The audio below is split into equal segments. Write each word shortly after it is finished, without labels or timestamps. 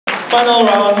final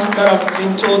round that I've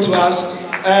been told to ask.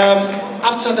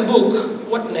 After the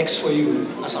book, what next for you,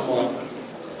 Asamoah?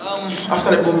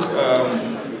 After the book,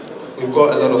 we've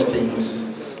got a lot of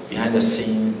things behind the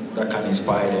scene that can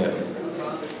inspire the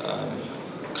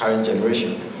current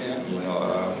generation. Yeah. You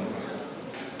know,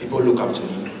 people look up to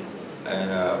me,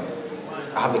 and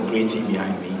I have a great team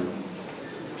behind me.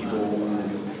 People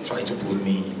who try to put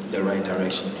me in the right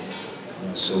direction. You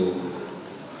know, so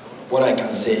what I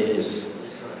can say is,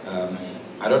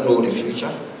 I don't know the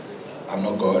future. I'm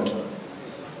not God,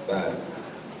 but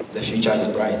the future is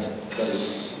bright. That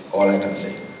is all I can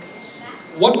say.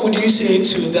 What would you say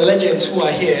to the legends who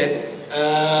are here,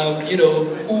 you know,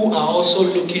 who are also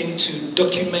looking to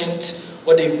document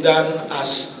what they've done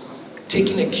as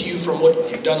taking a cue from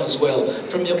what you've done as well?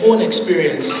 From your own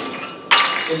experience,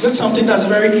 is it something that's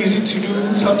very easy to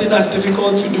do, something that's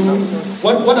difficult to do?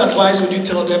 What advice would you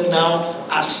tell them now,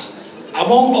 as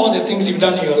among all the things you've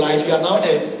done in your life, you are now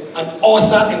an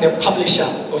author and a publisher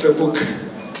of a book?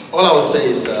 All I would say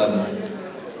is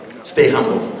stay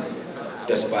humble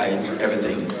despite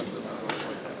everything.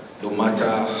 No matter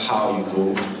how you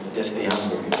go, just stay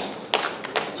humble.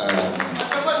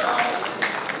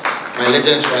 My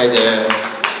legends right there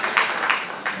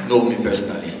know me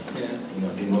personally. Yeah. You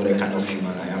know, they know the kind of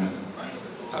human I am.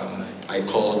 I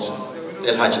called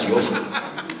El Haj Diouf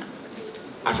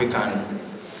African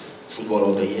Footballer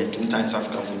of the Year, 2 times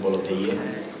African Footballer of the Year.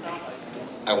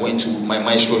 I went to my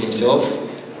maestro himself,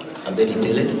 Abedi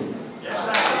Pele,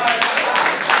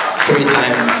 3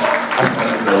 times African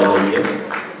Footballer of the Year.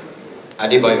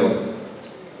 Adebayo,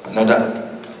 another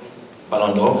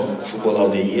Ballon d'Or Footballer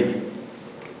of the Year.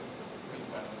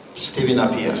 Steven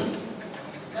Appiah,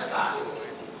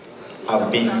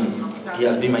 he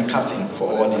has been my captain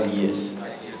for all these years.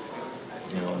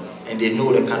 You know, and they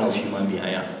know the kind of human being I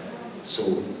am. So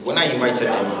when I invited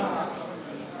them,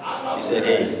 they said,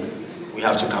 hey, we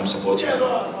have to come support you.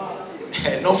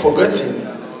 And not forgetting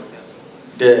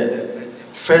the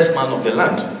first man of the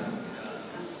land.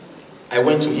 I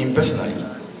went to him personally,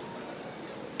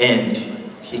 and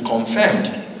he confirmed.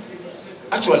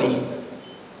 Actually,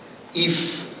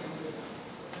 if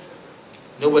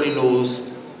nobody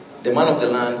knows, the man of the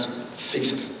land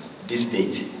fixed this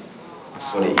date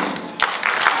for the event.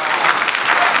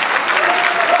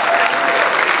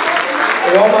 A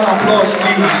warm applause,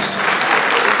 please.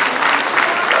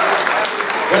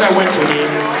 When I went to him,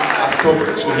 I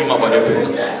spoke to him about the book,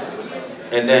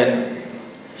 and then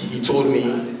he told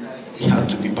me he had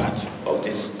to be part of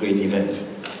this great event,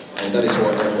 and that is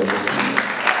what everybody see.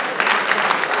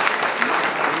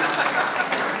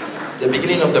 The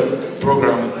beginning of the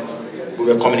program, we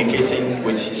were communicating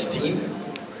with his team.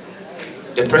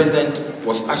 The president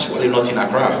was actually not in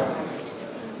Accra.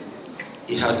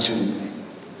 He had to,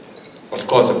 of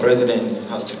course, the president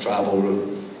has to travel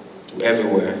to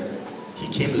everywhere. He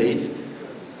came late.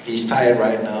 He's tired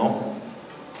right now.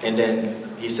 And then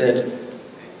he said,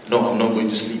 no, I'm not going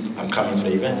to sleep. I'm coming to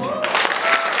the event.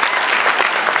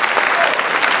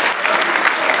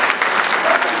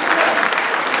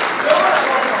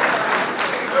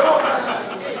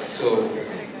 So,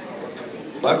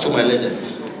 back to my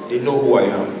legends. They know who I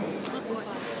am.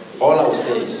 All I will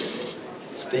say is,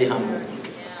 stay humble.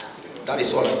 That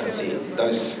is all I can say. That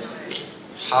is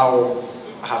how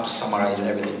I have to summarize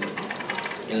everything.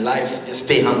 In life, just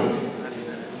stay humble,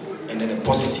 and then the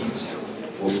positives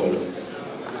will follow.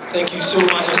 Thank you so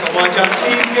much, Asamoah Gyan.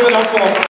 Please give it up for